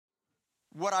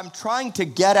What I'm trying to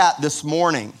get at this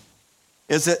morning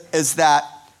is that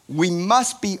we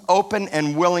must be open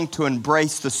and willing to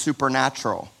embrace the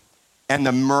supernatural and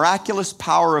the miraculous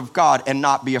power of God and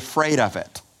not be afraid of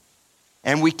it.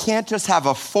 And we can't just have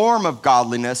a form of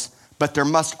godliness, but there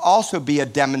must also be a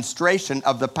demonstration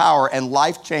of the power and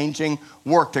life-changing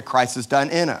work that Christ has done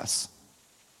in us.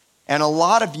 And a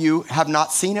lot of you have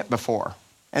not seen it before.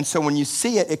 And so when you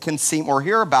see it, it can seem, or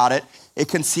hear about it, it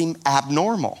can seem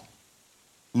abnormal,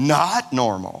 not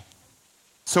normal.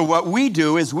 So what we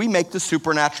do is we make the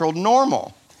supernatural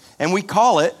normal, and we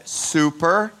call it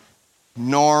super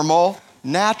normal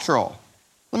natural.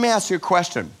 Let me ask you a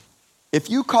question. If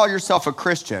you call yourself a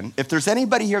Christian, if there's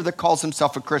anybody here that calls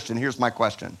himself a Christian, here's my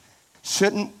question.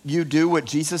 Shouldn't you do what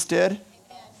Jesus did?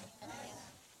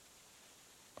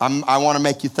 I want to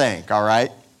make you think, all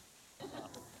right?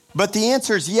 But the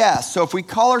answer is yes. So if we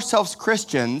call ourselves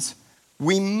Christians,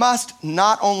 we must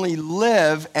not only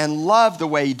live and love the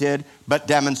way he did, but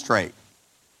demonstrate.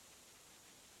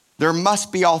 There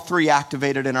must be all three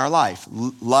activated in our life.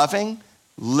 Loving,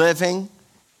 living,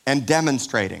 and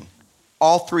demonstrating.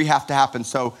 All three have to happen.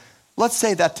 So let's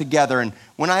say that together. And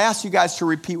when I ask you guys to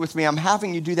repeat with me, I'm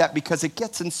having you do that because it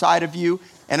gets inside of you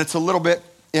and it's a little bit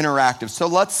interactive. So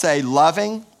let's say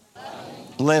loving,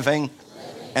 living,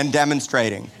 and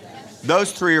demonstrating.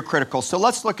 Those three are critical. So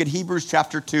let's look at Hebrews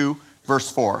chapter 2,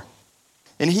 verse 4.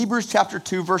 In Hebrews chapter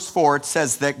 2, verse 4, it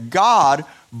says that God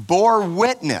bore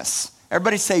witness.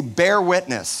 Everybody say, bear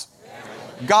witness.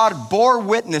 God bore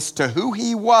witness to who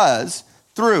he was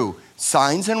through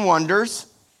signs and wonders,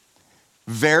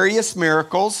 various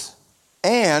miracles,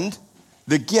 and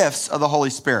the gifts of the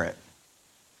Holy Spirit.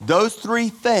 Those three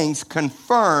things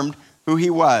confirmed who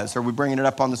he was. Are we bringing it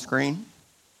up on the screen?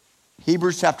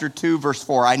 Hebrews chapter 2, verse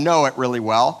 4. I know it really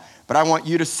well, but I want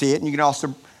you to see it. And you can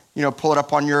also, pull it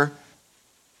up on your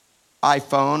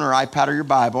iPhone or iPad or your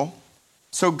Bible.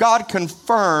 So God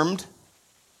confirmed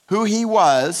who he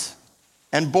was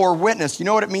and bore witness. You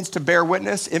know what it means to bear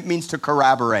witness? It means to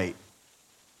corroborate.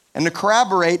 And to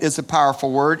corroborate is a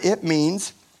powerful word. It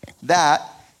means that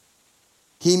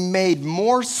he made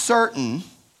more certain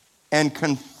and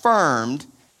confirmed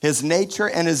his nature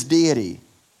and his deity.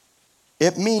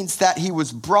 It means that he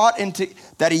was brought into,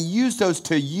 that he used those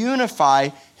to unify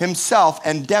himself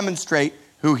and demonstrate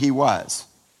who he was.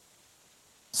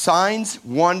 Signs,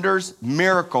 wonders,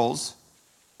 miracles,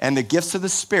 and the gifts of the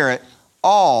Spirit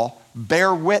all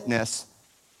bear witness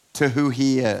to who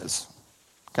he is.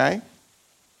 Okay?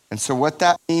 And so what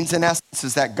that means in essence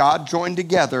is that God joined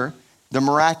together the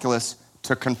miraculous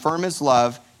to confirm his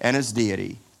love and his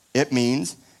deity. It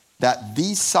means that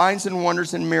these signs and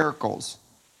wonders and miracles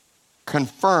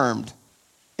confirmed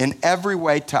in every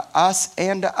way to us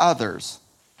and to others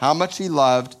how much he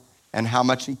loved and how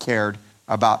much he cared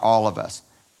about all of us.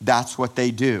 That's what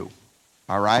they do,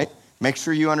 all right? Make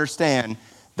sure you understand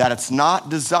that it's not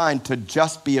designed to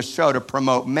just be a show to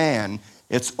promote man.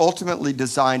 It's ultimately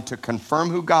designed to confirm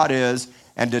who God is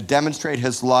and to demonstrate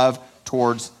his love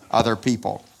towards other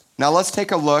people. Now let's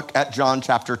take a look at John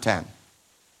chapter 10.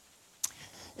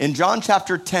 In John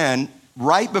chapter 10,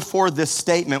 right before this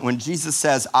statement, when Jesus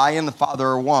says, I and the Father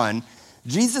are one,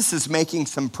 Jesus is making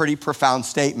some pretty profound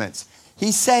statements.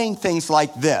 He's saying things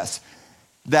like this,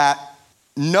 that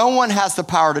no one has the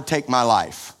power to take my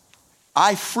life.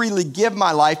 I freely give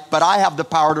my life, but I have the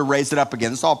power to raise it up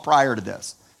again. It's all prior to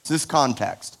this. It's this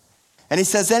context. And he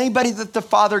says, anybody that the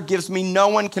Father gives me, no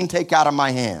one can take out of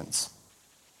my hands.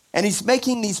 And he's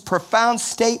making these profound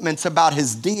statements about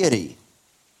his deity.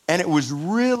 And it was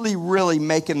really, really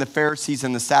making the Pharisees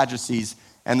and the Sadducees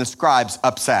and the scribes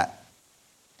upset.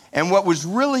 And what was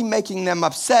really making them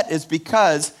upset is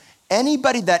because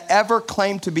anybody that ever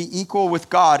claimed to be equal with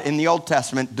God in the Old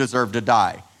Testament deserved to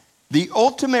die. The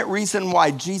ultimate reason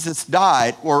why Jesus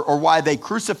died, or why they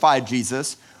crucified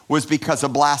Jesus, was because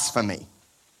of blasphemy.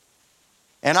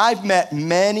 And I've met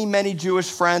many, many Jewish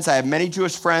friends. I have many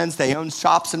Jewish friends. They own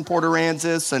shops in Port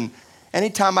Aransas. And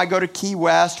anytime I go to Key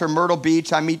West or Myrtle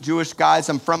Beach, I meet Jewish guys.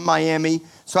 I'm from Miami,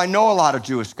 so I know a lot of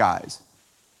Jewish guys.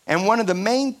 And one of the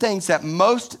main things that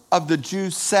most of the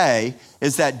Jews say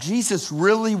is that Jesus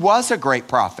really was a great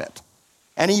prophet.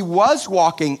 And he was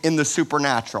walking in the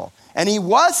supernatural. And he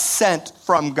was sent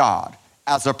from God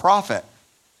as a prophet.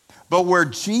 But where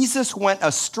Jesus went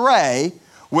astray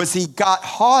was he got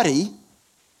haughty,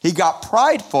 he got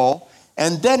prideful,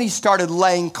 and then he started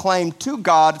laying claim to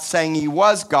God, saying he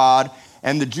was God,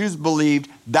 and the Jews believed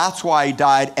that's why he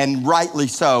died, and rightly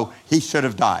so, he should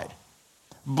have died.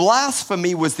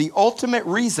 Blasphemy was the ultimate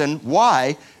reason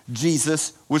why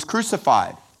Jesus was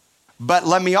crucified. But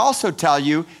let me also tell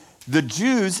you the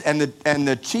Jews and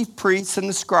the chief priests and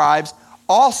the scribes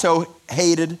also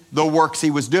hated the works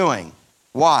he was doing.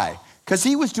 Why? Because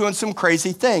he was doing some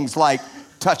crazy things like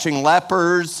touching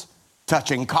lepers,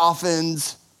 touching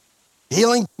coffins,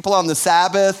 healing people on the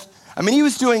Sabbath. I mean, he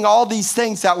was doing all these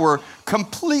things that were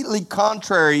completely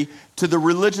contrary to the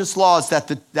religious laws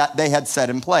that they had set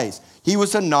in place. He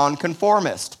was a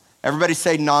nonconformist. Everybody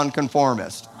say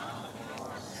nonconformist.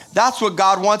 That's what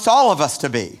God wants all of us to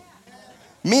be.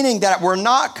 Meaning that we're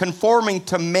not conforming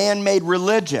to man-made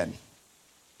religion.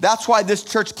 That's why this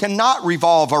church cannot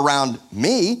revolve around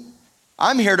me.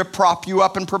 I'm here to prop you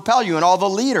up and propel you and all the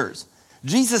leaders.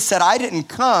 Jesus said, I didn't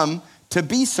come to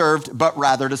be served, but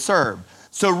rather to serve.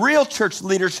 So real church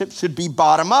leadership should be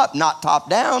bottom up, not top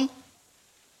down.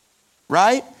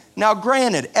 Right? Now,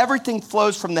 granted, everything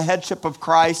flows from the headship of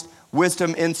Christ,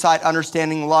 wisdom, insight,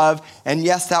 understanding, love, and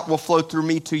yes, that will flow through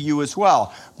me to you as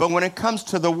well. But when it comes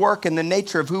to the work and the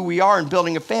nature of who we are in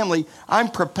building a family, I'm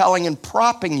propelling and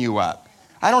propping you up.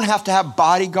 I don't have to have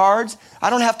bodyguards. I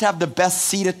don't have to have the best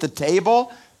seat at the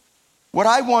table. What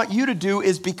I want you to do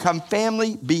is become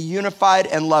family, be unified,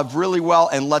 and love really well,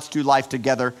 and let's do life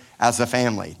together as a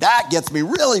family. That gets me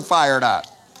really fired up.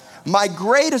 My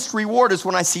greatest reward is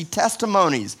when I see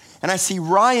testimonies and I see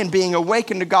Ryan being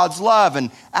awakened to God's love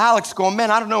and Alex going,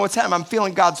 man, I don't know what's happening. I'm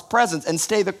feeling God's presence, and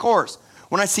stay the course.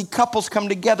 When I see couples come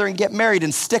together and get married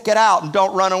and stick it out and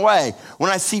don't run away. When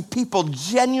I see people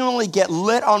genuinely get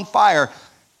lit on fire,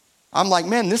 I'm like,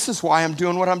 man, this is why I'm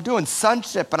doing what I'm doing.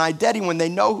 Sonship and identity when they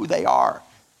know who they are.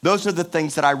 Those are the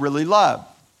things that I really love.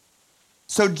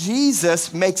 So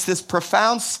Jesus makes this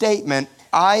profound statement,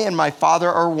 I and my Father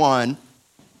are one.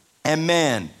 And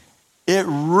man, it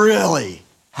really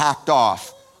hacked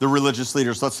off the religious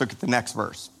leaders. Let's look at the next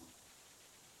verse.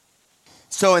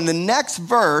 So in the next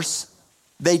verse,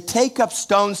 they take up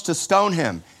stones to stone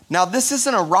him. Now, this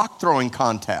isn't a rock throwing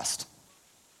contest.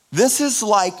 This is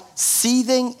like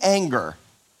seething anger.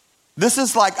 This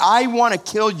is like, I want to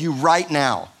kill you right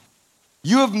now.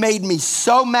 You have made me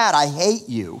so mad, I hate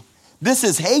you. This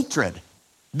is hatred.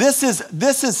 This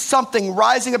is something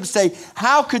rising up to say,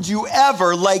 how could you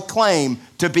ever lay claim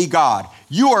to be God?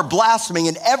 You are blaspheming,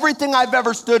 and everything I've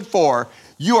ever stood for,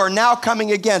 you are now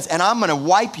coming against, and I'm going to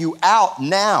wipe you out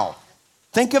now.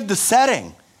 Think of the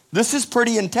setting. This is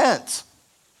pretty intense.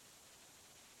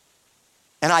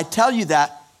 And I tell you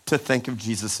that to think of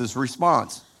Jesus'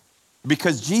 response,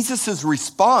 because Jesus'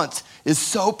 response is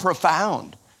so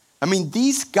profound. I mean,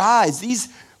 these guys, these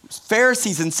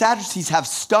Pharisees and Sadducees have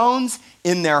stones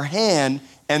in their hand,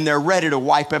 and they're ready to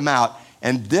wipe him out.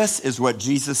 And this is what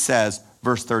Jesus says,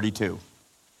 verse 32.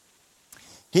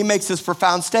 He makes this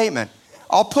profound statement.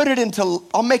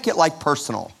 I'll make it like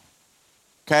personal,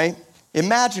 okay?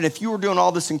 Imagine if you were doing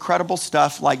all this incredible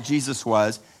stuff like Jesus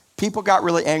was, people got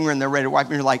really angry and they're ready to wipe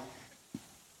me. You're like,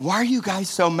 why are you guys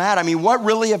so mad? I mean, what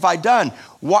really have I done?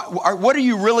 What are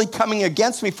you really coming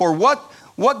against me for?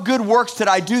 What good works did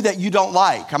I do that you don't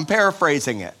like? I'm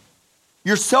paraphrasing it.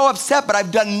 You're so upset, but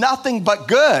I've done nothing but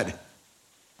good.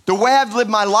 The way I've lived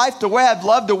my life, the way I've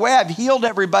loved, the way I've healed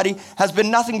everybody has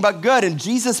been nothing but good. And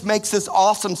Jesus makes this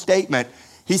awesome statement.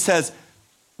 He says,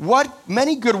 what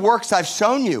many good works I've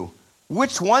shown you,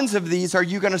 which ones of these are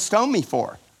you going to stone me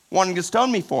for? Wanting to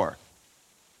stone me for?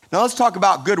 Now let's talk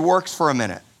about good works for a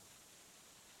minute.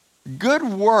 Good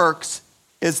works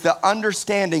is the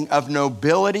understanding of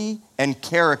nobility and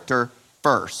character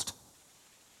first.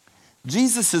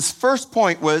 Jesus' first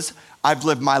point was, I've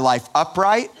lived my life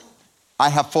upright. I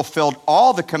have fulfilled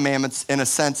all the commandments in a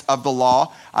sense of the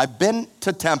law. I've been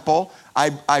to temple.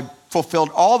 I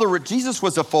fulfilled Jesus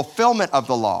was a fulfillment of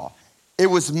the law. It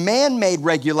was man-made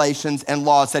regulations and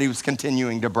laws that he was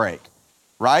continuing to break,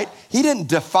 right? He didn't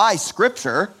defy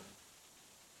Scripture.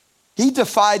 He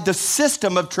defied the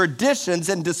system of traditions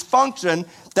and dysfunction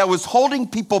that was holding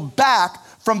people back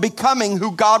from becoming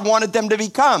who God wanted them to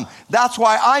become. That's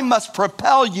why I must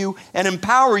propel you and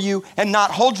empower you and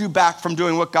not hold you back from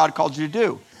doing what God called you to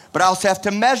do. But I also have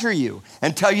to measure you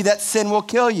and tell you that sin will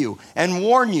kill you and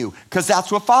warn you, because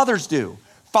that's what fathers do.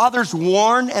 Fathers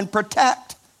warn and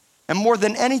protect. And more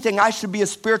than anything, I should be a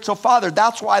spiritual father.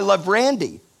 That's why I love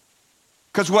Randy.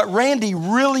 Because what Randy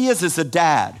really is a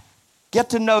dad.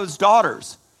 Get to know his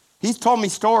daughters. He's told me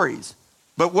stories.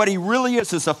 But what he really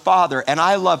is a father, and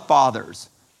I love fathers.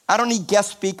 I don't need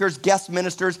guest speakers, guest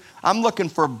ministers. I'm looking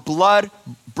for blood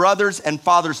brothers and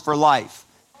fathers for life.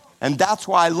 And that's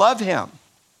why I love him.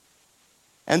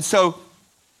 And so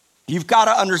you've got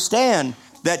to understand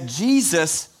that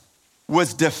Jesus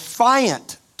was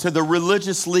defiant to the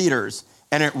religious leaders,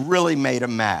 and it really made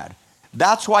them mad.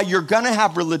 That's why you're going to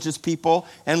have religious people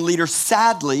and leaders,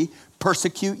 sadly,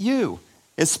 persecute you,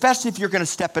 especially if you're going to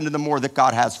step into the more that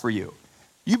God has for you.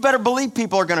 You better believe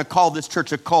people are going to call this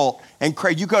church a cult. And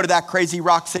you go to that crazy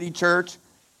Rock City church,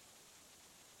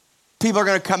 people are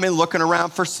going to come in looking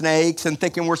around for snakes and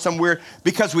thinking we're some weird,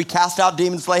 because we cast out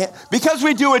demons, because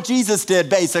we do what Jesus did,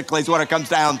 basically, is what it comes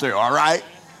down to, all right?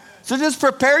 So just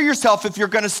prepare yourself if you're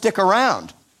going to stick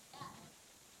around.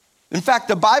 In fact,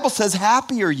 the Bible says,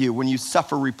 happy are you when you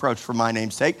suffer reproach for my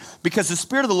name's sake, because the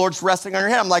Spirit of the Lord's resting on your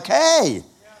head. I'm like, hey,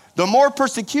 the more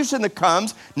persecution that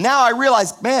comes, now I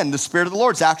realize, man, the Spirit of the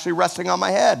Lord's actually resting on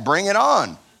my head. Bring it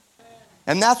on.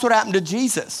 And that's what happened to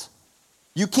Jesus.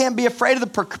 You can't be afraid of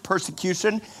the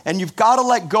persecution, and you've got to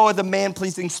let go of the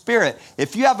man-pleasing spirit.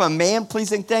 If you have a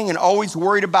man-pleasing thing and always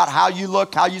worried about how you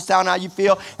look, how you sound, how you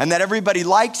feel, and that everybody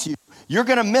likes you, you're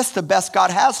going to miss the best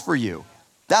God has for you.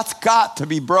 That's got to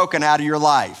be broken out of your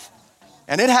life.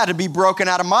 And it had to be broken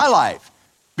out of my life,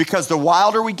 because the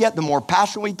wilder we get, the more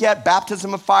passion we get,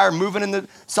 baptism of fire, moving in the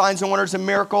signs and wonders and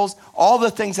miracles, all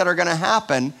the things that are going to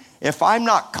happen. If I'm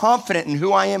not confident in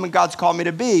who I am and God's called me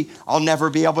to be, I'll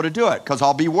never be able to do it, because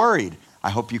I'll be worried.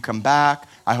 I hope you come back.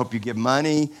 I hope you give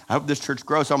money. I hope this church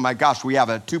grows. Oh my gosh, we have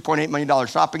a $2.8 million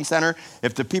shopping center.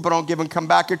 If the people don't give and come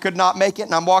back, it could not make it,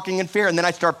 and I'm walking in fear. And then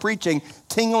I start preaching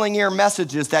tingling ear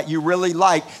messages that you really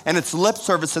like, and it's lip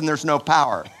service and there's no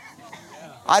power.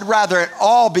 I'd rather it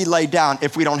all be laid down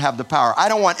if we don't have the power. I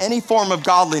don't want any form of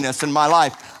godliness in my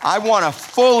life. I want to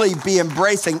fully be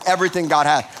embracing everything God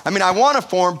has. I mean, I want a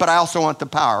form, but I also want the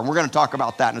power. And we're going to talk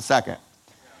about that in a second.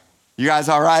 You guys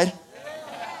all right?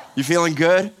 You feeling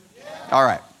good? All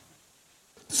right.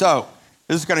 So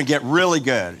this is going to get really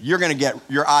good. You're going to get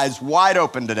your eyes wide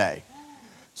open today.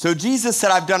 So Jesus said,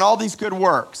 I've done all these good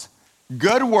works.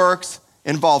 Good works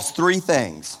involves three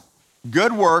things.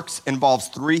 Good works involves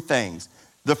three things.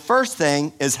 The first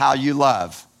thing is how you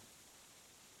love.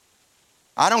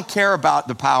 I don't care about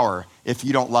the power if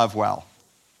you don't love well.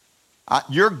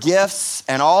 Your gifts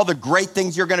and all the great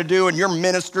things you're going to do in your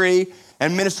ministry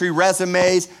and ministry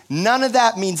resumes, none of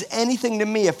that means anything to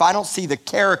me if I don't see the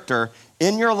character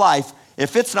in your life,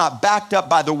 if it's not backed up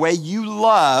by the way you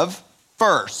love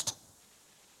first.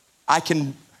 I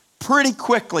can pretty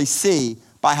quickly see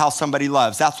by how somebody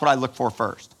loves. That's what I look for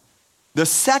first. The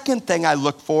second thing I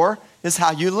look for is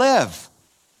how you live.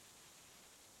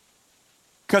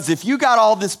 Because if you got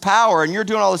all this power and you're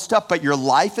doing all this stuff, but your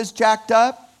life is jacked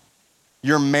up,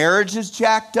 your marriage is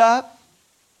jacked up,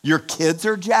 your kids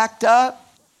are jacked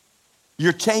up,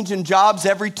 you're changing jobs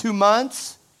every 2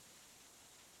 months,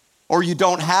 or you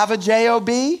don't have a job,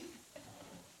 and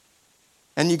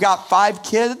you got 5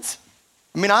 kids.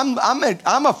 I mean,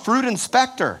 I'm a fruit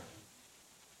inspector.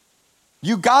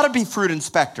 You got to be fruit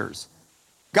inspectors.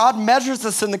 God measures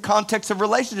us in the context of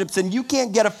relationships, and you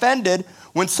can't get offended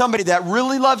when somebody that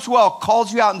really loves well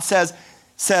calls you out and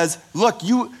says, look,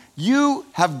 you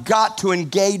have got to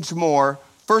engage more,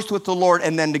 first with the Lord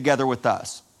and then together with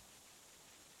us.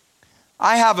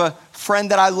 I have a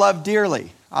friend that I love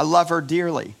dearly. I love her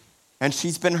dearly, and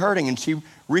she's been hurting, and she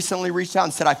recently reached out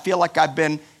and said, I feel like I've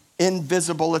been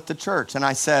invisible at the church. And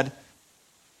I said,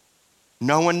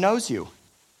 no one knows you.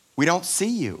 We don't see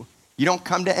you. You don't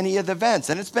come to any of the events.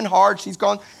 And it's been hard. She's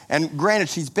gone. And granted,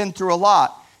 she's been through a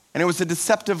lot. And it was a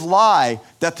deceptive lie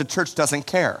that the church doesn't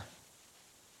care.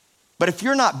 But if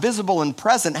you're not visible and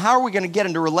present, how are we going to get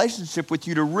into relationship with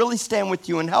you to really stand with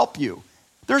you and help you?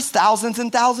 There's thousands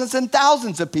and thousands and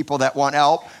thousands of people that want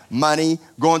help, money,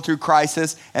 going through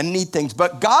crisis, and need things.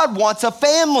 But God wants a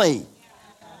family.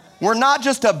 We're not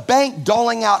just a bank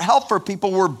doling out help for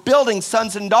people. We're building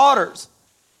sons and daughters.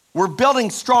 We're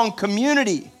building strong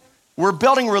community. We're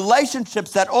building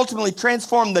relationships that ultimately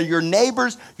transform your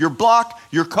neighbors, your block,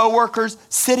 your coworkers,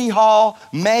 city hall,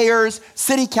 mayors,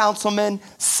 city councilmen.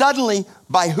 Suddenly,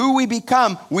 by who we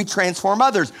become, we transform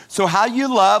others. So how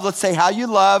you love, let's say how you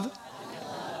love.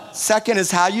 Second is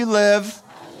how you live.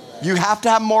 You have to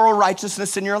have moral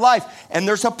righteousness in your life. And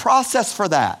there's a process for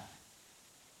that.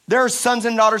 There are sons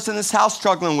and daughters in this house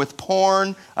struggling with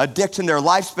porn, addiction. Their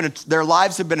lives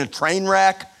have been a train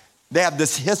wreck. They have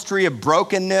this history of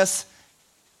brokenness.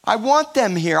 I want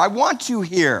them here. I want you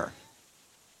here.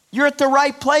 You're at the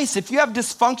right place. If you have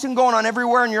dysfunction going on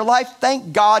everywhere in your life,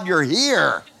 thank God you're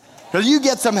here, because you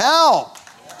get some help,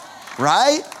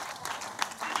 right?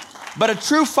 But a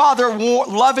true father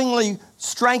lovingly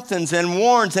strengthens and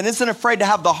warns and isn't afraid to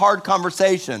have the hard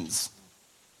conversations.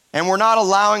 And we're not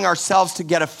allowing ourselves to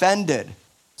get offended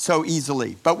so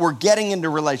easily, but we're getting into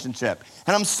relationship.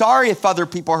 And I'm sorry if other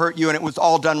people hurt you and it was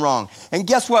all done wrong. And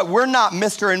guess what? We're not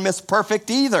Mr. and Miss Perfect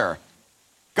either.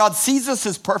 God sees us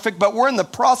as perfect, but we're in the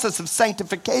process of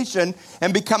sanctification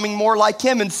and becoming more like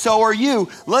him, and so are you.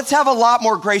 Let's have a lot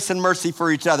more grace and mercy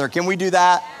for each other. Can we do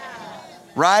that?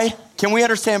 Right? Can we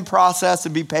understand process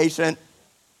and be patient?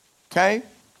 Okay?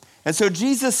 And so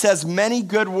Jesus says, many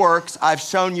good works I've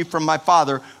shown you from my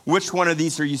Father. Which one of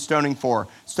these are you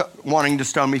wanting to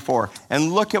stone me for?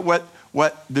 And look at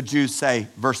what the Jews say,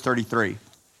 verse 33.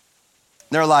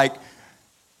 They're like,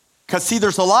 because see,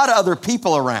 there's a lot of other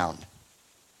people around.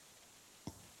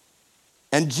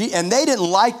 And they didn't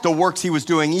like the works he was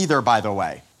doing either, by the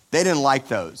way. They didn't like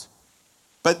those.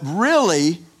 But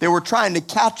really, they were trying to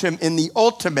catch him in the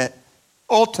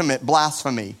ultimate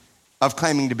blasphemy of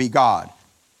claiming to be God.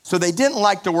 So they didn't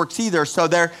like the works either. So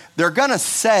they're going to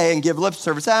say and give lip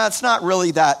service, it's not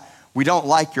really that we don't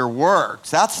like your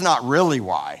works. That's not really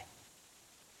why.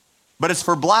 But it's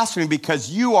for blasphemy because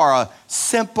you are a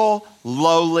simple,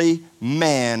 lowly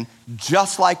man,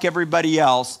 just like everybody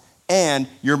else, and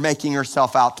you're making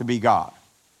yourself out to be God.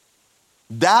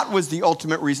 That was the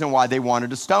ultimate reason why they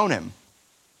wanted to stone him.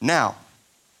 Now,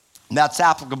 that's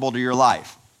applicable to your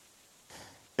life.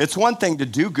 It's one thing to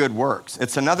do good works.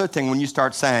 It's another thing when you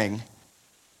start saying,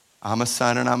 I'm a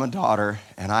son and I'm a daughter,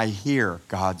 and I hear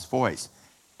God's voice.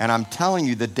 And I'm telling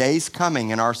you, the day's coming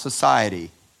in our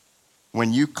society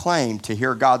when you claim to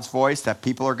hear God's voice that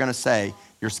people are going to say,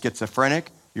 you're schizophrenic,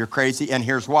 you're crazy, and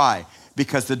here's why.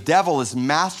 Because the devil has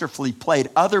masterfully played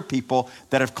other people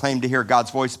that have claimed to hear God's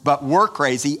voice, but were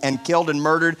crazy and killed and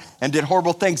murdered and did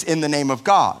horrible things in the name of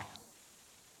God.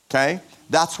 Okay?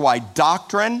 That's why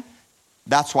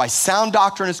sound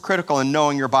doctrine is critical in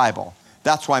knowing your Bible.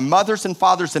 That's why mothers and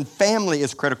fathers and family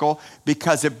is critical,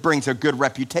 because it brings a good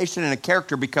reputation and a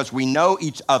character, because we know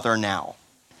each other now.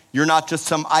 You're not just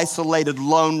some isolated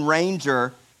lone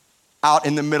ranger out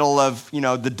in the middle of,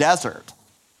 the desert.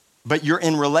 But you're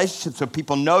in relationships so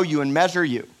people know you and measure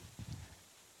you.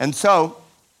 And so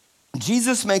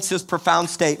Jesus makes this profound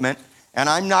statement, and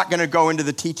I'm not going to go into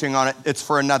the teaching on it. It's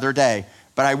for another day.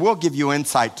 But I will give you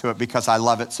insight to it because I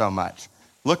love it so much.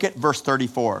 Look at verse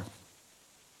 34.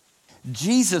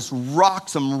 Jesus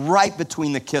rocks him right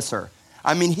between the kisser.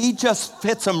 I mean, he just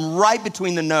hits him right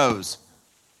between the nose.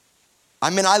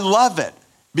 I mean, I love it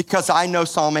because I know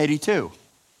Psalm 82.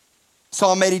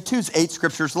 Psalm 82 is 8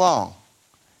 scriptures long.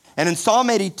 And in Psalm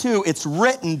 82, it's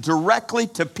written directly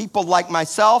to people like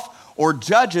myself or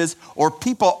judges or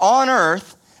people on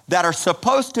earth that are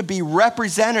supposed to be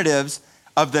representatives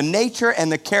of the nature and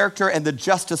the character and the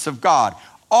justice of God.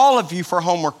 All of you for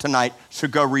homework tonight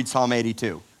should go read Psalm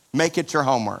 82. Make it your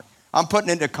homework. I'm putting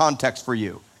it into context for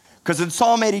you. Because in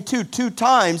Psalm 82, 2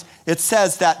 times, it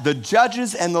says that the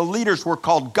judges and the leaders were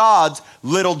called God's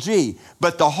little g.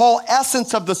 But the whole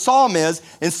essence of the psalm is,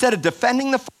 instead of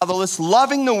defending the fatherless,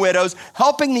 loving the widows,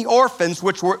 helping the orphans,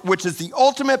 which is the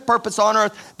ultimate purpose on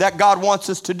earth that God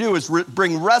wants us to do, is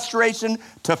bring restoration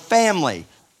to family.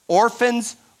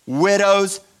 Orphans,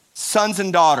 widows, sons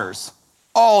and daughters,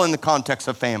 all in the context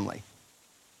of family.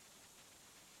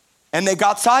 And they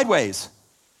got sideways.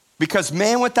 Because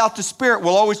man without the Spirit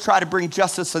will always try to bring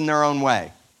justice in their own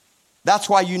way. That's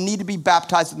why you need to be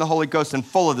baptized in the Holy Ghost and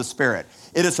full of the Spirit.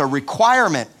 It is a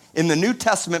requirement in the New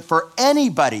Testament for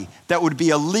anybody that would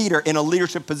be a leader in a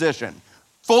leadership position.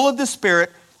 Full of the Spirit,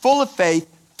 full of faith,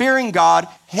 fearing God,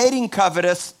 hating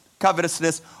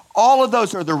covetousness. All of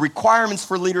those are the requirements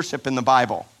for leadership in the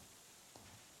Bible.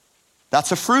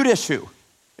 That's a fruit issue.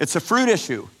 It's a fruit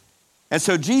issue. And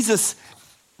so Jesus,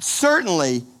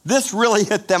 certainly, this really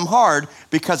hit them hard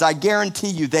because I guarantee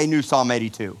you they knew Psalm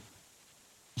 82.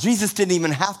 Jesus didn't even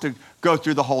have to go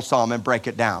through the whole psalm and break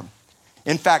it down.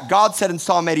 In fact, God said in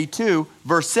Psalm 82,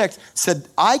 verse 6, said,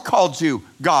 I called you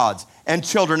gods and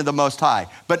children of the Most High,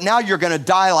 but now you're going to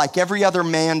die like every other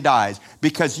man dies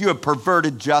because you have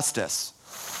perverted justice.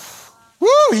 Woo,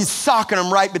 he's socking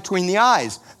them right between the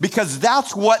eyes because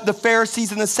that's what the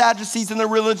Pharisees and the Sadducees and the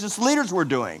religious leaders were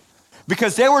doing.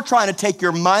 Because they were trying to take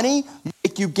your money,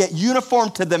 make you get uniform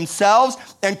to themselves,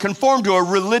 and conform to a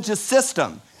religious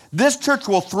system. This church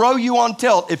will throw you on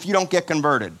tilt if you don't get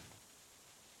converted.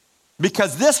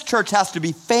 Because this church has to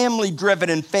be family-driven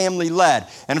and family-led.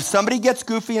 And if somebody gets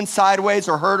goofy and sideways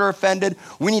or hurt or offended,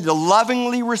 we need to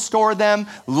lovingly restore them,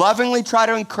 lovingly try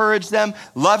to encourage them,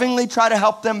 lovingly try to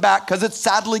help them back, because it's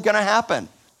sadly going to happen.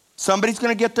 Somebody's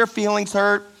going to get their feelings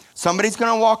hurt. Somebody's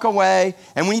going to walk away,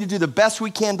 and we need to do the best we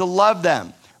can to love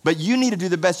them. But you need to do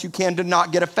the best you can to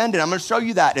not get offended. I'm going to show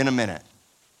you that in a minute,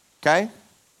 okay?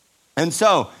 And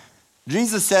so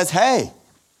Jesus says, hey,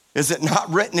 is it not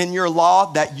written in your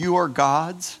law that you are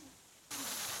gods?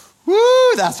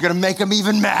 Woo, that's going to make them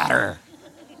even madder.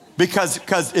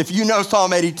 Because if you know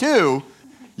Psalm 82,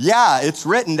 Yeah, it's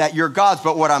written that you're God's,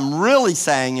 but what I'm really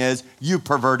saying is you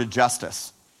perverted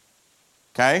justice.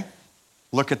 Okay?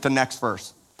 Look at the next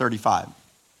verse, 35.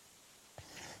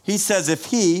 He says, if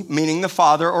he, meaning the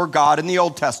Father or God in the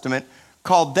Old Testament,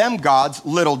 called them gods,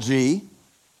 little g,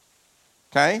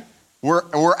 okay?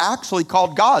 We're actually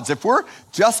called gods. If we're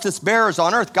justice bearers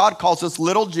on earth, God calls us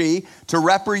little g to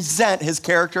represent his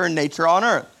character and nature on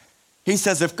earth. He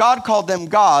says, if God called them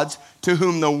gods to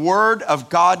whom the word of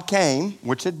God came,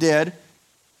 which it did,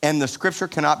 and the scripture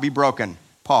cannot be broken.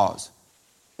 Pause.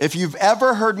 If you've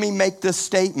ever heard me make this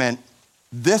statement,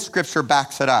 this scripture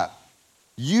backs it up.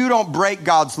 You don't break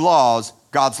God's laws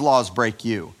break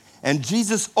you. And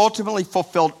Jesus ultimately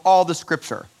fulfilled all the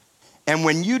scripture. And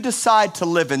when you decide to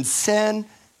live in sin,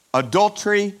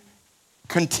 adultery,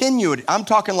 continue it. I'm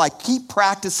talking like keep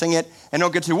practicing it and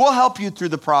don't get to. We'll help you through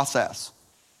the process.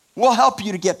 We'll help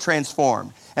you to get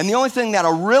transformed. And the only thing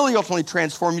that'll really ultimately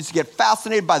transform you is to get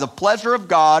fascinated by the pleasure of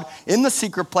God in the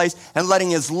secret place and letting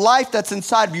his life that's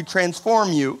inside of you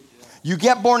transform you. You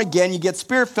get born again, you get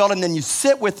spirit-filled, and then you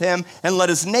sit with him and let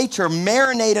his nature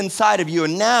marinate inside of you.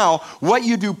 And now what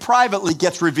you do privately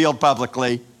gets revealed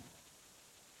publicly.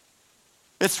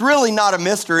 It's really not a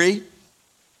mystery.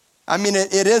 I mean,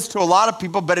 it is to a lot of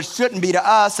people, but it shouldn't be to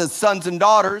us as sons and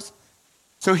daughters.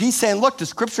 So he's saying, look, the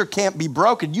scripture can't be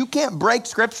broken. You can't break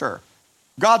scripture.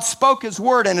 God spoke his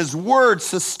word, and his word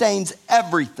sustains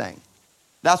everything.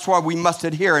 That's why we must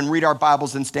adhere and read our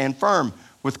Bibles and stand firm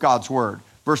with God's word.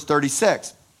 Verse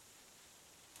 36,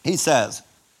 he says,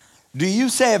 do you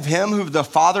say of him who the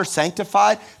Father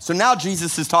sanctified? So now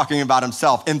Jesus is talking about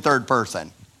himself in third person.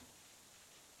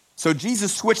 So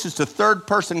Jesus switches to third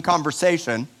person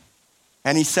conversation,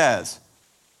 and he says,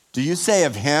 do you say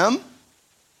of him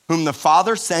whom the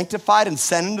Father sanctified and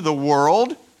sent into the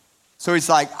world? So he's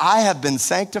like, I have been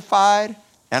sanctified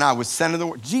and I was sent into the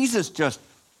world. Jesus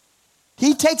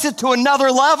he takes it to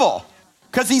another level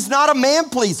because he's not a man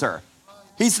pleaser.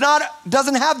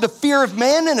 Doesn't have the fear of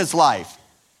man in his life.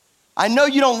 I know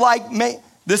you don't like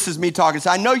this is me talking. So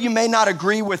I know you may not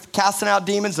agree with casting out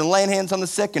demons and laying hands on the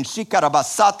sick and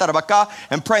shikarabasata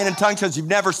and praying in tongues because you've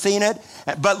never seen it.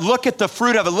 But look at the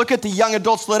fruit of it. Look at the young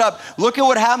adults lit up. Look at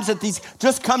what happens at these.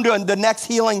 Just come to the next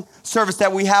healing service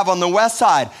that we have on the west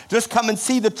side. Just come and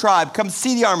see the tribe. Come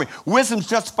see the army. Wisdom's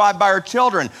justified by our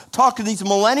children. Talk to these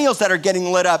millennials that are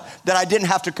getting lit up that I didn't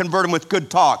have to convert them with good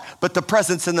talk, but the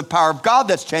presence and the power of God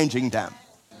that's changing them.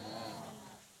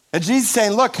 And Jesus is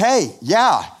saying, look, hey,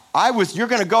 yeah, you're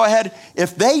going to go ahead,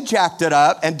 if they jacked it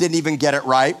up and didn't even get it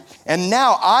right, and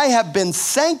now I have been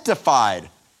sanctified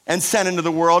and sent into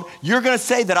the world, you're going to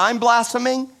say that I'm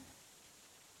blaspheming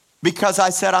because I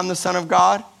said I'm the Son of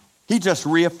God? He just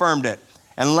reaffirmed it.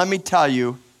 And let me tell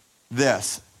you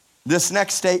this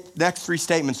next three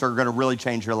statements are going to really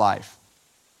change your life.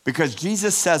 Because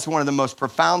Jesus says one of the most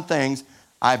profound things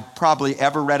I've probably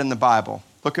ever read in the Bible.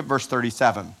 Look at verse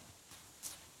 37.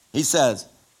 He says,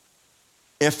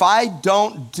 if I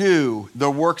don't do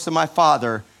the works of my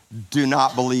Father, do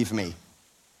not believe me.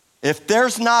 If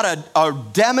there's not a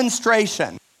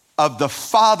demonstration of the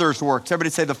Father's works,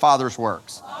 everybody say the Father's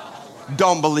works,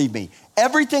 don't believe me.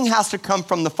 Everything has to come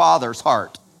from the Father's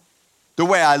heart. The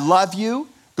way I love you,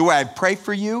 the way I pray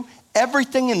for you,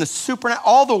 everything in the supernatural,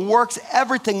 all the works,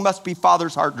 everything must be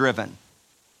Father's heart driven.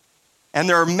 And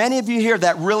there are many of you here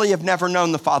that really have never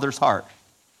known the Father's heart.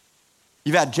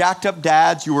 You've had jacked up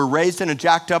dads. You were raised in a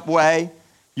jacked up way.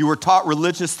 You were taught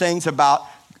religious things about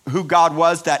who God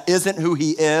was that isn't who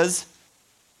he is.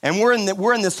 And we're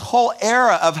in this whole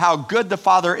era of how good the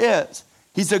Father is.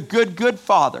 He's a good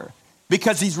Father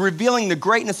because he's revealing the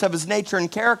greatness of his nature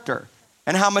and character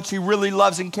and how much he really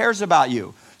loves and cares about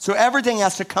you. So everything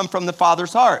has to come from the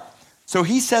Father's heart. So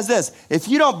he says this, if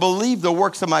you don't believe the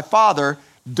works of my Father,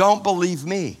 don't believe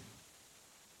me.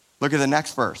 Look at the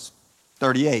next verse,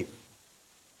 38.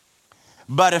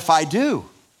 But if I do,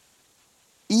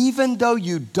 even though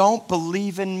you don't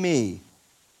believe in me,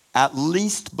 at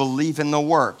least believe in the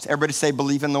works. Everybody say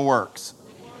believe in the works.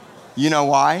 You know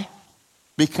why?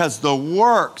 Because the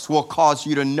works will cause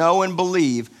you to know and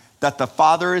believe that the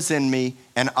Father is in me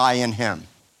and I in him.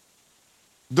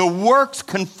 The works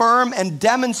confirm and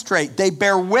demonstrate. They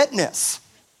bear witness.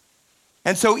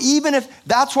 And so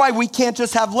that's why we can't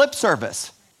just have lip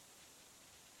service.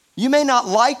 You may not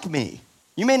like me.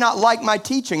 You may not like my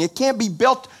teaching. It can't be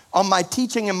built on my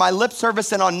teaching and my lip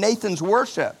service and on Nathan's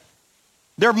worship.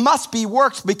 There must be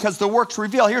works because the works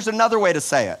reveal. Here's another way to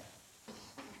say it.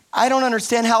 I don't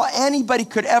understand how anybody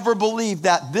could ever believe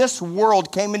that this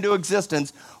world came into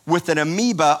existence with an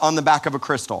amoeba on the back of a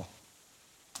crystal.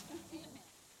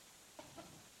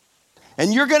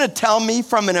 And you're going to tell me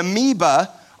from an amoeba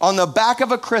On the back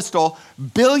of a crystal,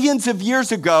 billions of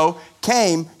years ago,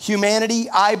 came humanity,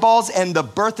 eyeballs, and the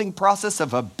birthing process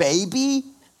of a baby.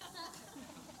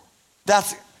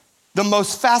 That's the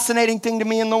most fascinating thing to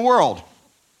me in the world.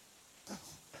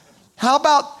 How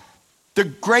about the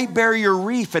Great Barrier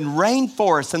Reef and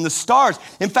rainforests and the stars?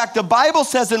 In fact, the Bible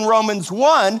says in Romans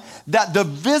 1 that the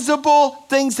visible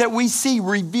things that we see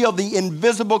reveal the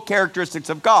invisible characteristics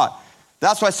of God.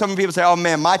 That's why some people say, oh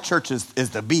man, my church is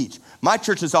the beach. My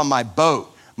church is on my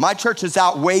boat. My church is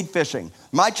out wade fishing.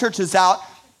 My church is out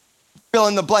fill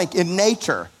in the blank in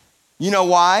nature. You know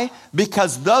why?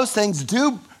 Because those things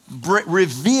do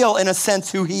reveal in a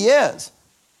sense who he is.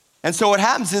 And so what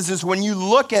happens is when you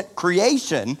look at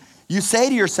creation, you say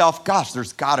to yourself, gosh,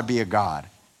 there's gotta be a God.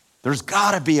 There's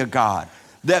gotta be a God.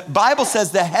 The Bible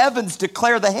says the heavens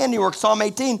declare the handiwork, Psalm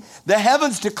 18, the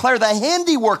heavens declare the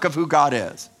handiwork of who God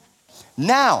is.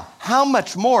 Now, how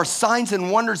much more signs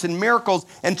and wonders and miracles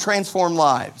and transform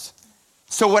lives?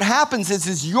 So what happens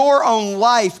is your own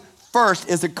life first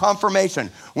is a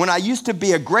confirmation. When I used to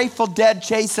be a Grateful Dead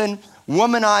chasing,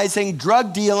 womanizing,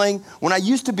 drug dealing, when I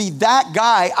used to be that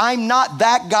guy, I'm not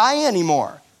that guy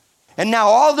anymore. And now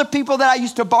all the people that I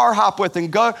used to bar hop with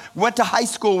and went to high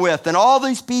school with and all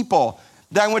these people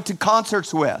that I went to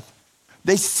concerts with,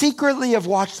 they secretly have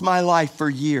watched my life for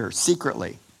years,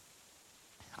 secretly.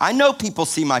 I know people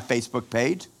see my Facebook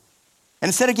page. And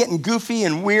instead of getting goofy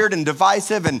and weird and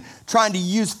divisive and trying to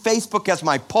use Facebook as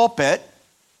my pulpit,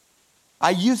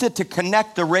 I use it to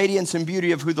connect the radiance and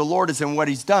beauty of who the Lord is and what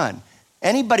he's done.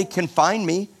 Anybody can find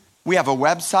me. We have a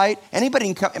website.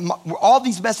 Anybody can come. All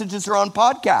these messages are on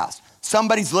podcast.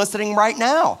 Somebody's listening right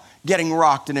now, getting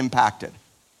rocked and impacted.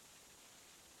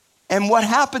 And what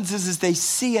happens is they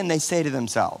see and they say to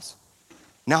themselves,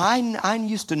 now I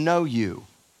used to know you.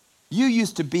 You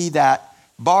used to be that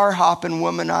bar hopping,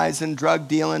 womanizing, drug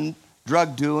dealing,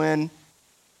 drug doing.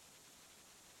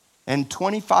 And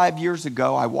 25 years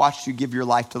ago, I watched you give your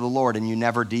life to the Lord and you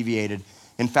never deviated.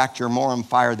 In fact, you're more on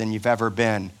fire than you've ever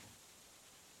been.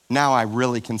 Now I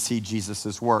really can see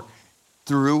Jesus' work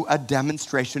through a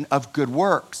demonstration of good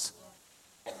works.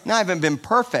 Now I haven't been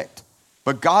perfect,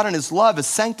 but God in his love has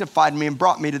sanctified me and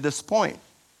brought me to this point.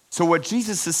 So what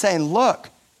Jesus is saying, look,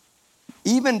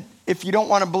 even if you don't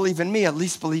want to believe in me, at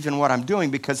least believe in what I'm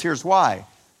doing, because here's why.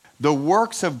 The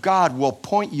works of God will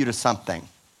point you to something.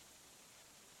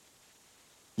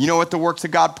 You know what the works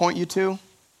of God point you to?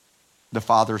 The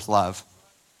Father's love.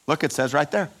 Look, it says right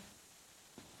there.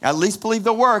 At least believe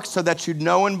the works so that you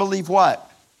know and believe what?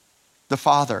 The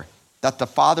Father. That the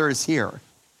Father is here.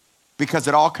 Because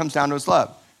it all comes down to his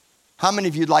love. How many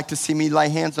of you would like to see me lay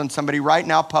hands on somebody right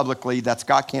now publicly that's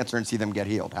got cancer and see them get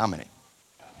healed? How many?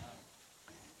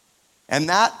 And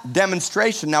that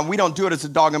demonstration, now we don't do it as a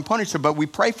dog and pony show, but we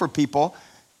pray for people.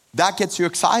 That gets you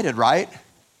excited, right?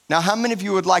 Now, how many of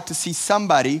you would like to see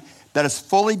somebody that is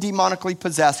fully demonically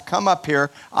possessed come up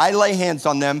here, I lay hands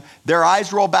on them, their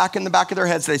eyes roll back in the back of their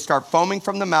heads, they start foaming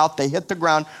from the mouth, they hit the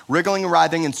ground, wriggling and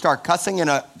writhing, and start cussing in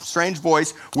a strange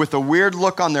voice with a weird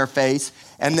look on their face,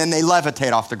 and then they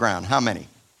levitate off the ground? How many?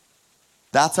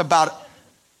 That's about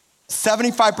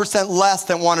 75% less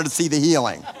than wanted to see the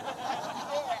healing.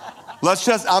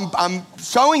 I'm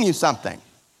showing you something.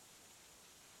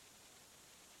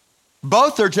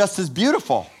 Both are just as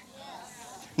beautiful.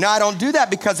 Now, I don't do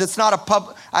that because it's not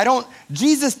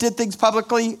Jesus did things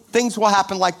publicly. Things will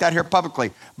happen like that here publicly.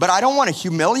 But I don't want to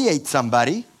humiliate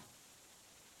somebody.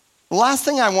 The last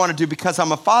thing I want to do, because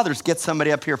I'm a father, is get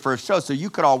somebody up here for a show so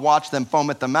you could all watch them foam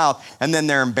at the mouth and then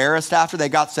they're embarrassed after they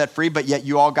got set free, but yet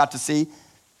you all got to see.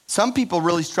 Some people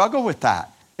really struggle with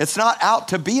that. It's not out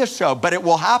to be a show, but it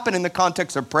will happen in the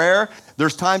context of prayer.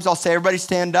 There's times I'll say, everybody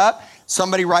stand up.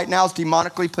 Somebody right now is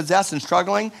demonically possessed and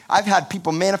struggling. I've had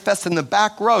people manifest in the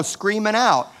back row screaming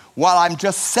out while I'm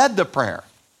just said the prayer.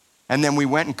 And then we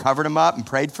went and covered them up and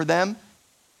prayed for them.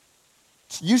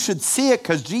 You should see it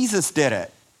because Jesus did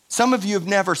it. Some of you have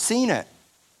never seen it.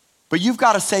 But you've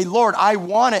got to say, Lord, I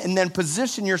want it, and then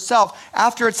position yourself.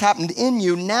 After it's happened in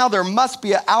you, now there must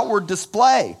be an outward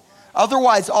display.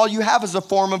 Otherwise, all you have is a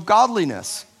form of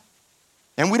godliness.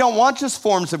 And we don't want just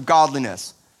forms of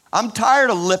godliness. I'm tired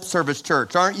of lip service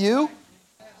church, aren't you?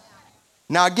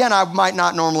 Now, again, I might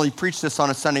not normally preach this on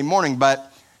a Sunday morning,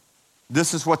 but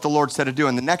this is what the Lord said to do.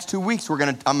 In the next 2 weeks, I'm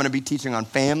going to be teaching on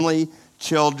family,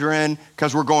 children,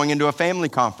 because we're going into a family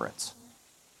conference.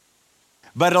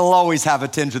 But it'll always have a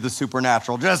tinge of the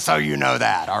supernatural, just so you know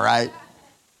that, all right?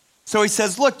 So he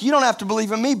says, look, you don't have to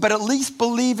believe in me, but at least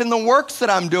believe in the works that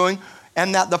I'm doing,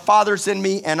 and that the Father's in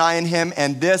me and I in him.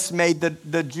 And this made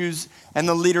the Jews and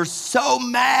the leaders so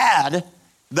mad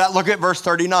that, look at verse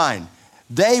 39.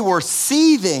 They were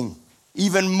seething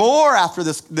even more after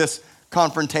this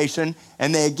confrontation,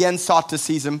 and they again sought to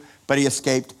seize him, but he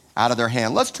escaped out of their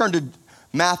hand. Let's turn to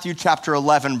Matthew chapter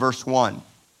 11, verse 1.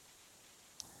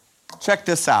 Check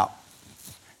this out.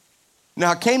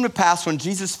 Now it came to pass when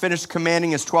Jesus finished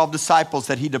commanding his 12 disciples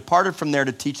that he departed from there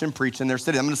to teach and preach in their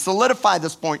city. I'm going to solidify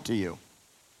this point to you.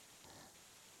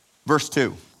 Verse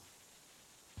 2.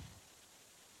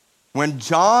 When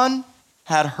John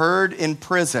had heard in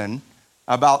prison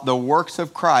about the works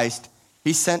of Christ,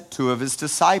 he sent 2 of his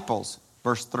disciples.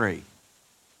 Verse 3.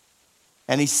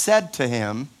 And he said to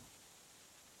him,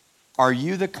 "Are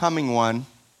you the coming one,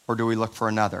 or do we look for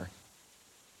another?"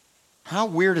 How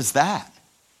weird is that?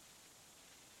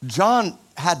 John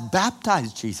had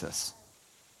baptized Jesus.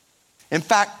 In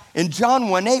fact, in John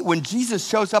 1:8, when Jesus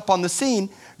shows up on the scene,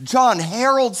 John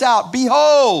heralds out,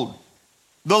 "Behold,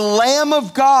 the Lamb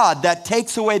of God that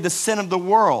takes away the sin of the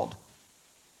world."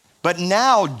 But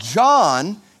now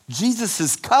John,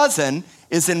 Jesus' cousin,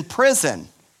 is in prison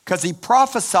because he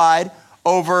prophesied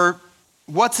over,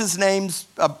 what's his name's,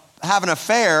 have an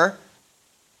affair,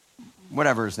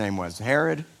 whatever his name was,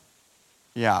 Herod?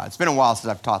 Yeah, it's been a while since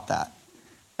I've taught that.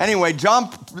 Anyway,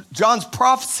 John's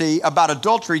prophecy about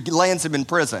adultery lands him in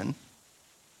prison.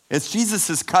 It's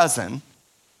Jesus' cousin.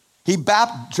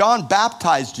 John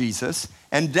baptized Jesus,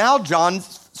 and now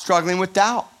John's struggling with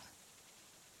doubt.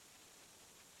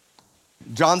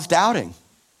 John's doubting.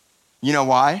 You know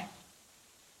why?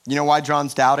 You know why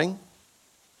John's doubting?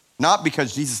 Not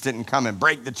because Jesus didn't come and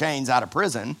break the chains out of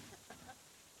prison.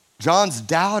 John's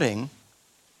doubting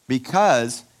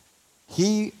because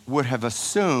he would have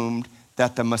assumed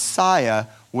that the Messiah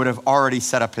would have already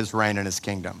set up his reign in his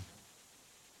kingdom,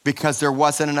 because there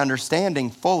wasn't an understanding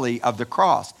fully of the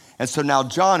cross. And so now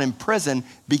John in prison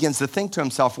begins to think to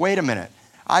himself, wait a minute,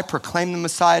 I proclaimed the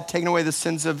Messiah, taking away the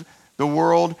sins of the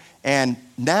world, and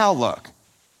now look,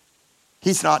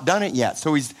 he's not done it yet.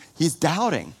 So he's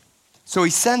doubting. So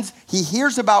he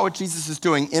hears about what Jesus is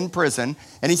doing in prison,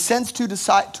 and he sends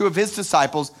 2 of his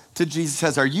disciples to Jesus,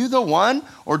 says, "Are you the one,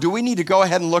 or do we need to go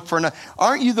ahead and look for another?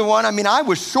 Aren't you the one? I mean, I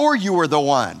was sure you were the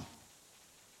one."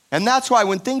 And that's why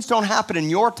when things don't happen in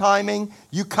your timing,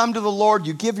 you come to the Lord,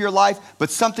 you give your life,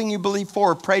 but something you believed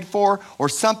for or prayed for, or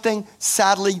something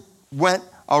sadly went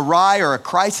awry, or a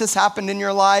crisis happened in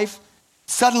your life,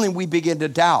 suddenly we begin to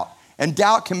doubt. And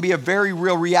doubt can be a very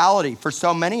real reality for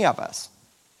so many of us.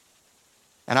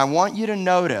 And I want you to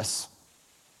notice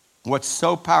what's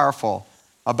so powerful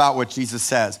about what Jesus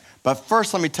says. But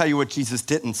first, let me tell you what Jesus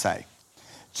didn't say.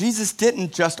 Jesus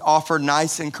didn't just offer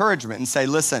nice encouragement and say,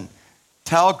 listen,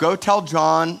 go tell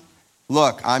John,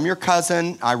 look, I'm your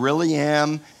cousin, I really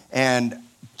am, and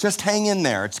just hang in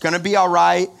there. It's going to be all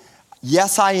right.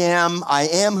 Yes, I am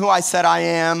who I said I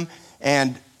am,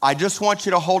 and I just want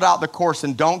you to hold out the course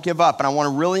and don't give up. And I want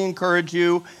to really encourage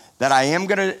you that I am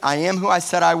who I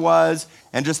said I was,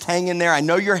 and just hang in there. I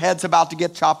know your head's about to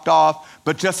get chopped off,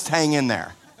 but just hang in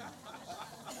there.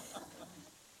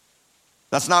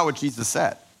 That's not what Jesus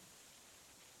said.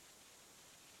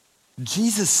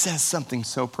 Jesus says something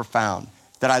so profound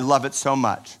that I love it so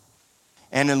much.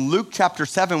 And in Luke chapter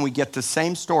 7, we get the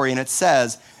same story, and it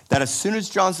says that as soon as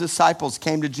John's disciples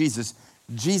came to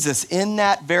Jesus in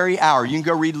that very hour, you can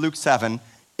go read Luke 7,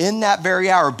 in that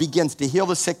very hour begins to heal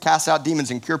the sick, cast out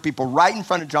demons, and cure people right in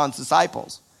front of John's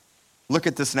disciples. Look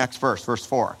at this next verse, verse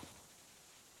 4.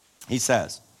 He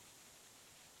says,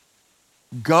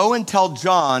 "Go and tell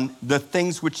John the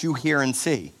things which you hear and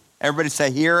see." Everybody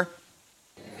say, hear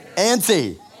and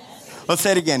see. Let's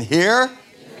say it again, hear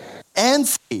and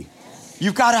see.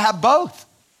 You've got to have both.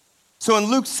 So in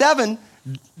Luke 7,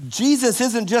 Jesus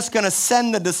isn't just going to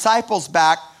send the disciples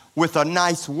back with a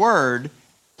nice word.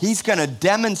 He's going to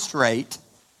demonstrate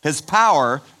his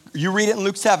power. You read it in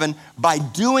Luke 7, by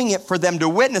doing it for them to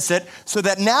witness it, so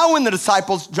that now when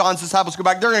John's disciples go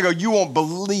back, they're going to go, you won't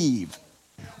believe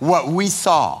what we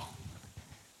saw.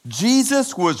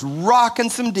 Jesus was rocking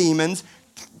some demons,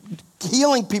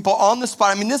 healing people on the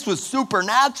spot. I mean, this was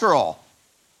supernatural.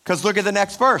 Because look at the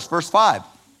next verse, verse 5.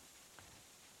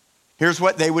 Here's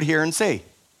what they would hear and see.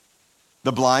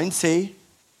 The blind see,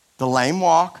 the lame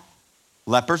walk,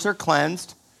 lepers are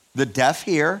cleansed, the deaf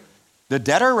hear, the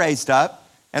dead are raised up,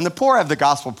 and the poor have the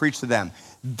gospel preached to them.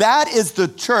 That is the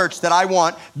church that I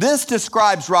want. This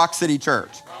describes Rock City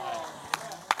Church.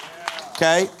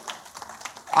 Okay?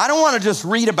 I don't want to just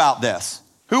read about this.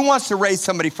 Who wants to raise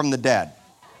somebody from the dead?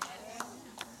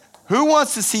 Who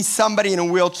wants to see somebody in a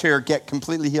wheelchair get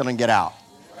completely healed and get out?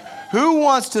 Who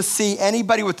wants to see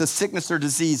anybody with a sickness or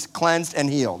disease cleansed and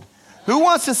healed? Who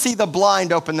wants to see the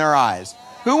blind open their eyes?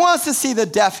 Who wants to see the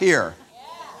deaf hear?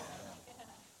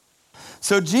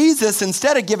 So Jesus,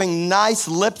 instead of giving nice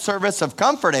lip service of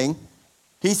comforting,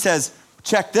 he says,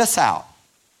 check this out.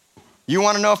 You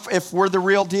want to know if we're the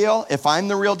real deal? If I'm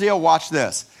the real deal, watch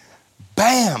this.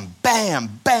 Bam, bam,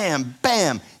 bam,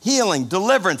 bam. Healing,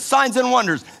 deliverance, signs and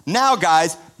wonders. Now,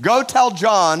 guys, go tell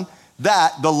John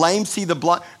that the lame see the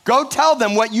blind. Go tell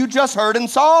them what you just heard and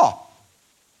saw.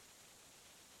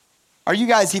 Are you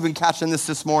guys even catching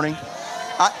this morning?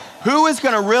 Who is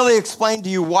going to really explain to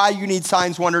you why you need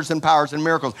signs, wonders, and powers and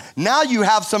miracles? Now you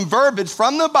have some verbiage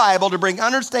from the Bible to bring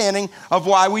understanding of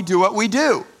why we do what we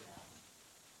do.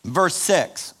 Verse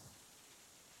 6.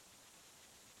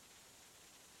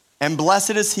 And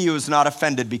blessed is he who is not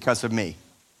offended because of me.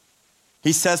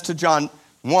 He says to John,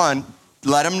 1,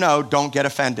 let him know, don't get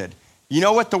offended. You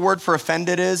know what the word for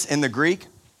offended is in the Greek?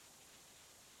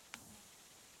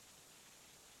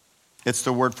 It's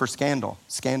the word for scandal,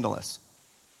 scandalous.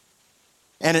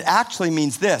 And it actually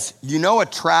means this. You know a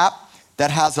trap that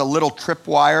has a little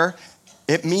tripwire?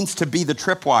 It means to be the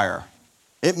tripwire.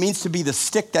 It means to be the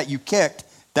stick that you kicked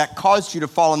that caused you to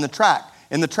fall in the trap.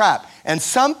 And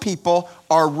some people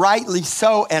are rightly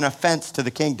so an offense to the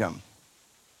kingdom.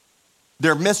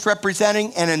 They're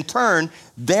misrepresenting, and in turn,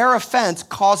 their offense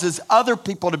causes other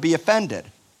people to be offended.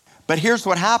 But here's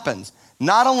what happens.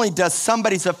 Not only does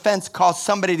somebody's offense cause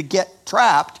somebody to get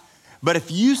trapped, but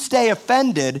if you stay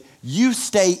offended, you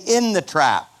stay in the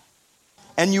trap.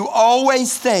 And you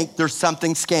always think there's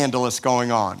something scandalous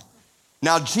going on.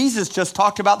 Now, Jesus just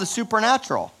talked about the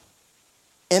supernatural.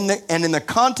 In the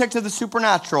context of the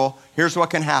supernatural, here's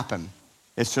what can happen.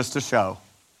 It's just a show.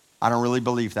 I don't really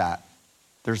believe that.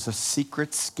 There's a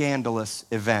secret scandalous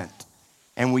event.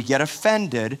 And we get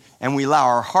offended and we allow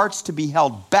our hearts to be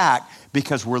held back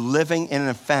because we're living in an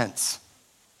offense.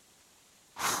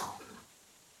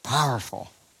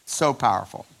 Powerful. So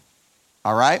powerful.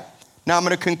 All right? Now I'm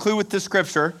going to conclude with this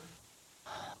scripture.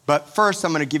 But first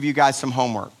I'm going to give you guys some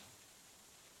homework.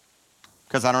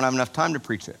 Because I don't have enough time to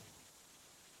preach it.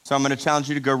 So I'm going to challenge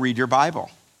you to go read your Bible.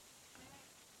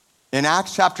 In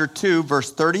Acts chapter 2,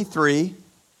 verse 33,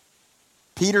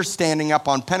 Peter's standing up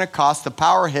on Pentecost, the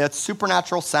power hits,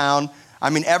 supernatural sound.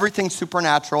 I mean, everything's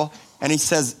supernatural. And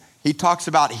he talks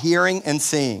about hearing and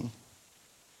seeing.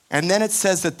 And then it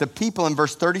says that the people in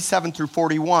verse 37 through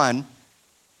 41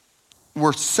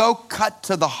 were so cut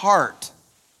to the heart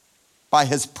by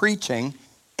his preaching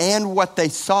and what they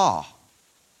saw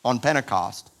on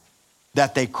Pentecost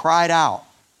that they cried out,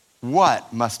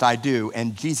 "What must I do?"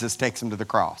 And Jesus takes them to the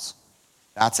cross.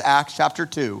 That's Acts chapter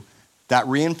 2. That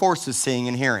reinforces seeing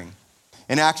and hearing.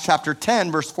 In Acts chapter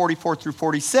 10, verse 44 through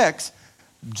 46,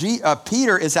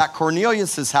 Peter is at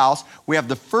Cornelius' house. We have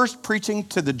the first preaching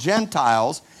to the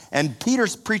Gentiles, and Peter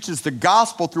preaches the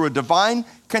gospel through a divine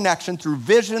connection, through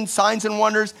vision, signs, and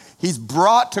wonders. He's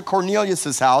brought to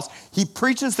Cornelius' house. He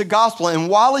preaches the gospel, and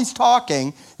while he's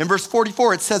talking, in verse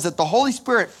 44, it says that the Holy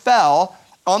Spirit fell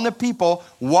on the people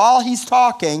while he's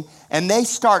talking, and they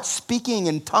start speaking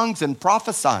in tongues and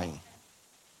prophesying.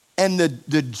 And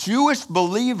the Jewish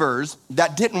believers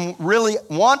that didn't really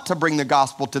want to bring the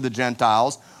gospel to the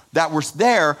Gentiles that were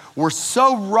there were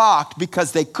so rocked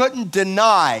because they couldn't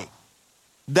deny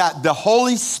that the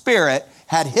Holy Spirit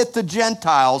had hit the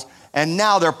Gentiles, and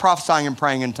now they're prophesying and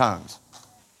praying in tongues.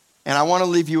 And I want to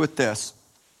leave you with this.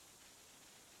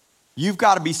 You've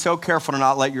got to be so careful to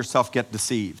not let yourself get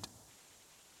deceived.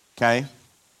 Okay?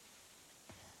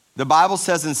 The Bible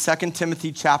says in 2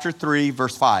 Timothy chapter 3,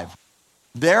 verse 5,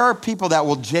 there are people that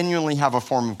will genuinely have a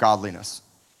form of godliness,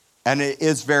 and it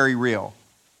is very real.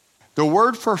 The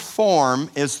word for form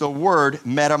is the word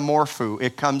metamorpho.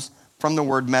 It comes from the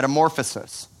word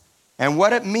metamorphosis. And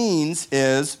what it means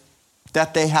is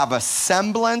that they have a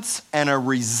semblance and a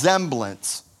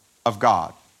resemblance of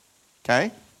God.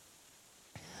 Okay?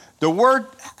 The word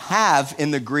have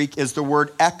in the Greek is the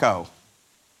word echo.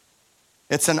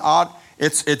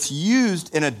 It's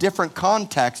used in a different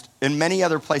context in many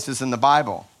other places in the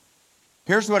Bible.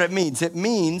 Here's what it means. It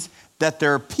means that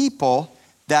there are people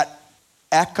that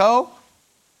echo,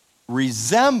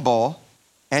 resemble,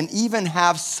 and even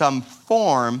have some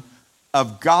form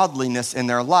of godliness in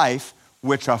their life,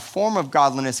 which a form of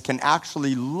godliness can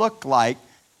actually look like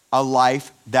a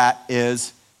life that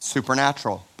is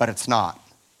supernatural, but it's not.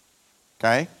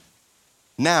 Okay?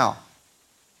 Now,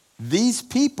 these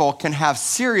people can have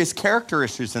serious character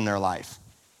issues in their life.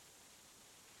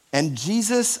 And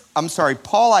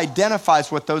Paul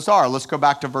identifies what those are. Let's go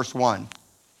back to verse 1.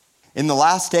 In the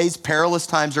last days, perilous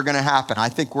times are going to happen. I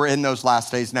think we're in those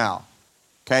last days now.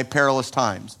 Okay, perilous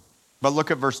times. But look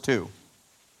at verse 2.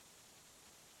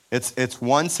 It's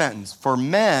one sentence. For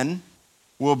men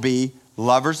will be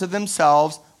lovers of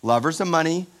themselves, lovers of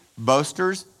money,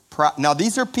 boasters. Now,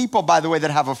 these are people, by the way,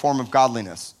 that have a form of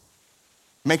godliness.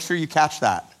 Make sure you catch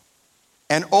that.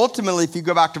 And ultimately, if you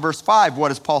go back to verse 5, what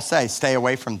does Paul say? Stay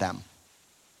away from them.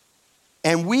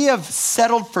 And we have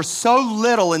settled for so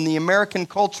little in the American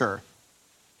culture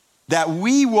that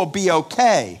we will be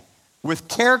okay with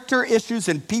character issues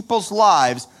in people's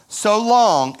lives so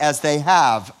long as they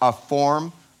have a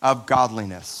form of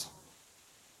godliness.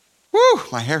 Woo,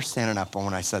 my hair's standing up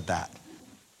when I said that.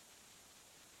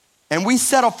 And we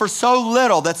settle for so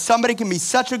little that somebody can be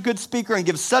such a good speaker and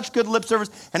give such good lip service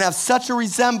and have such a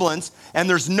resemblance, and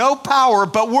there's no power,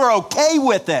 but we're okay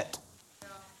with it.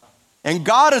 And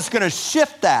God is going to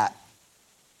shift that.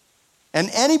 And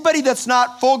anybody that's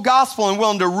not full gospel and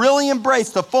willing to really embrace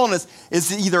the fullness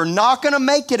is either not going to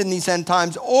make it in these end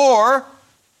times, or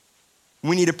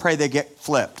we need to pray they get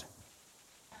flipped.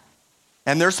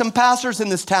 And there's some pastors in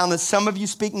this town that some of you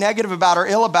speak negative about or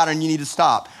ill about, and you need to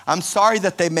stop. I'm sorry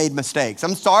that they made mistakes.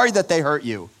 I'm sorry that they hurt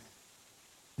you.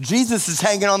 Jesus is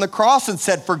hanging on the cross and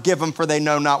said, forgive them for they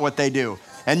know not what they do.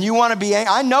 And you want to be,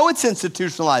 I know it's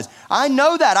institutionalized. I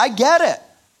know that, I get it.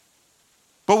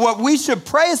 But what we should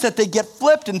pray is that they get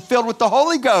flipped and filled with the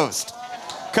Holy Ghost.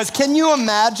 Because can you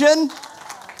imagine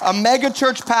a mega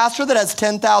church pastor that has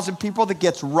 10,000 people that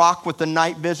gets rocked with the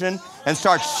night vision and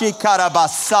starts shikara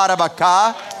basara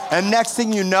baka, and next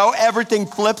thing you know, everything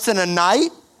flips in a night?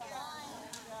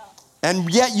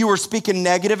 And yet you were speaking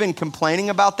negative and complaining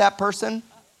about that person?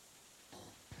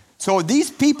 So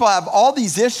these people have all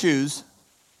these issues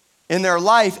in their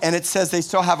life, and it says they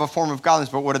still have a form of godliness,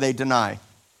 but what do they deny?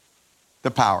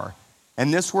 The power.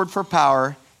 And this word for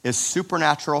power is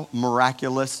supernatural,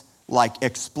 miraculous, like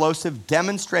explosive,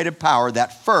 demonstrated power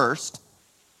that first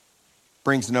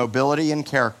brings nobility and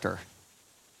character.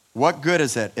 What good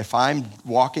is it if I'm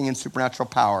walking in supernatural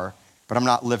power, but I'm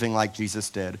not living like Jesus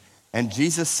did? And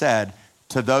Jesus said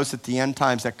to those at the end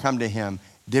times that come to him,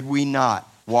 did we not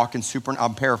walk in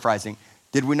I'm paraphrasing,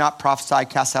 did we not prophesy,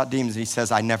 cast out demons? And he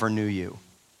says, I never knew you.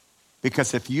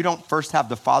 Because if you don't first have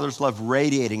the Father's love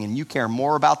radiating and you care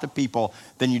more about the people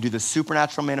than you do the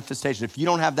supernatural manifestation, if you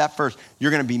don't have that first, you're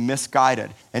going to be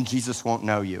misguided and Jesus won't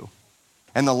know you.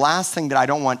 And the last thing that I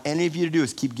don't want any of you to do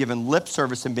is keep giving lip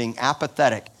service and being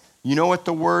apathetic. You know what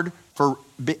the word for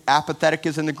apathetic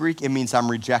is in the Greek? It means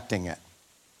I'm rejecting it.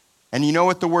 And you know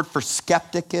what the word for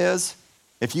skeptic is?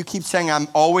 If you keep saying I'm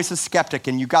always a skeptic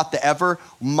and you got the ever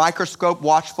microscope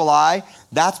watchful eye,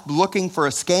 that's looking for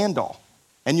a scandal.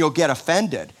 And you'll get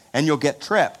offended and you'll get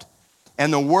tripped.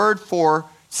 And the word for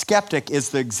skeptic is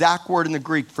the exact word in the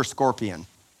Greek for scorpion.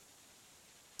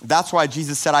 That's why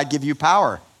Jesus said, I give you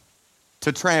power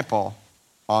to trample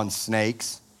on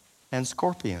snakes and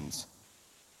scorpions.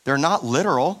 They're not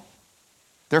literal,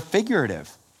 they're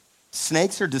figurative.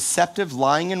 Snakes are deceptive,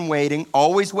 lying in waiting,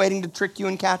 always waiting to trick you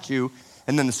and catch you.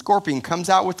 And then the scorpion comes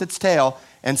out with its tail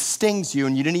and stings you,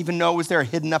 and you didn't even know it was there,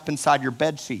 hidden up inside your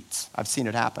bed sheets. I've seen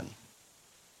it happen.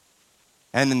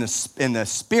 And in the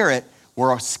spirit,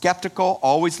 we're skeptical,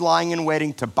 always lying in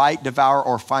waiting to bite, devour,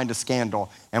 or find a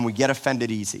scandal, and we get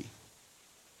offended easy.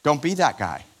 Don't be that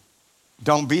guy.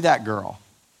 Don't be that girl,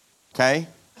 okay?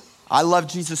 I love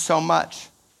Jesus so much,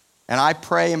 and I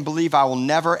pray and believe I will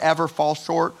never, ever fall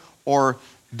short or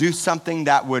do something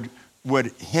that would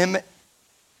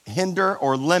hinder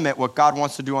or limit what God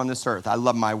wants to do on this earth. I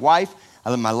love my wife. I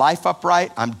live my life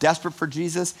upright. I'm desperate for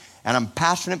Jesus, and I'm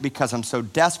passionate because I'm so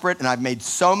desperate, and I've made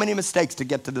so many mistakes to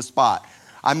get to this spot.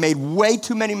 I made way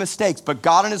too many mistakes, but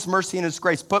God in his mercy and his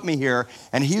grace put me here,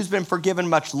 and he who's been forgiven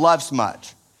much loves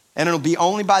much. And it'll be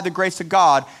only by the grace of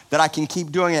God that I can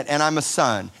keep doing it, and I'm a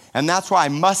son. And that's why I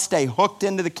must stay hooked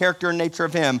into the character and nature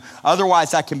of him.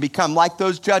 Otherwise, I can become like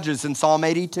those judges in Psalm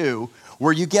 82,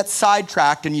 where you get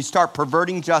sidetracked and you start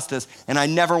perverting justice, and I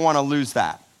never want to lose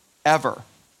that, ever.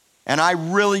 And I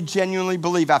really genuinely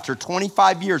believe after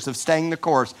 25 years of staying the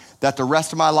course that the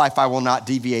rest of my life I will not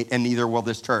deviate, and neither will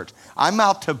this church. I'm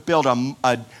out to build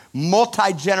a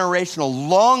multi-generational,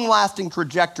 long-lasting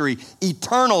trajectory,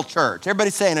 eternal church.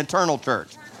 Everybody say an eternal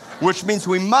church, which means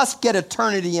we must get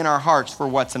eternity in our hearts for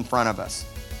what's in front of us.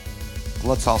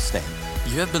 Let's all stand.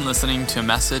 You have been listening to a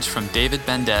message from David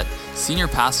Bendet, Senior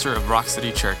Pastor of Rock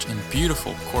City Church in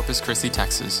beautiful Corpus Christi,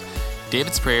 Texas.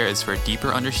 David's prayer is for a deeper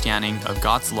understanding of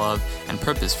God's love and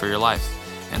purpose for your life,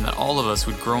 and that all of us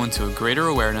would grow into a greater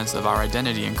awareness of our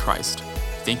identity in Christ.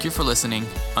 Thank you for listening.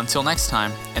 Until next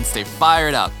time, and stay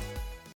fired up.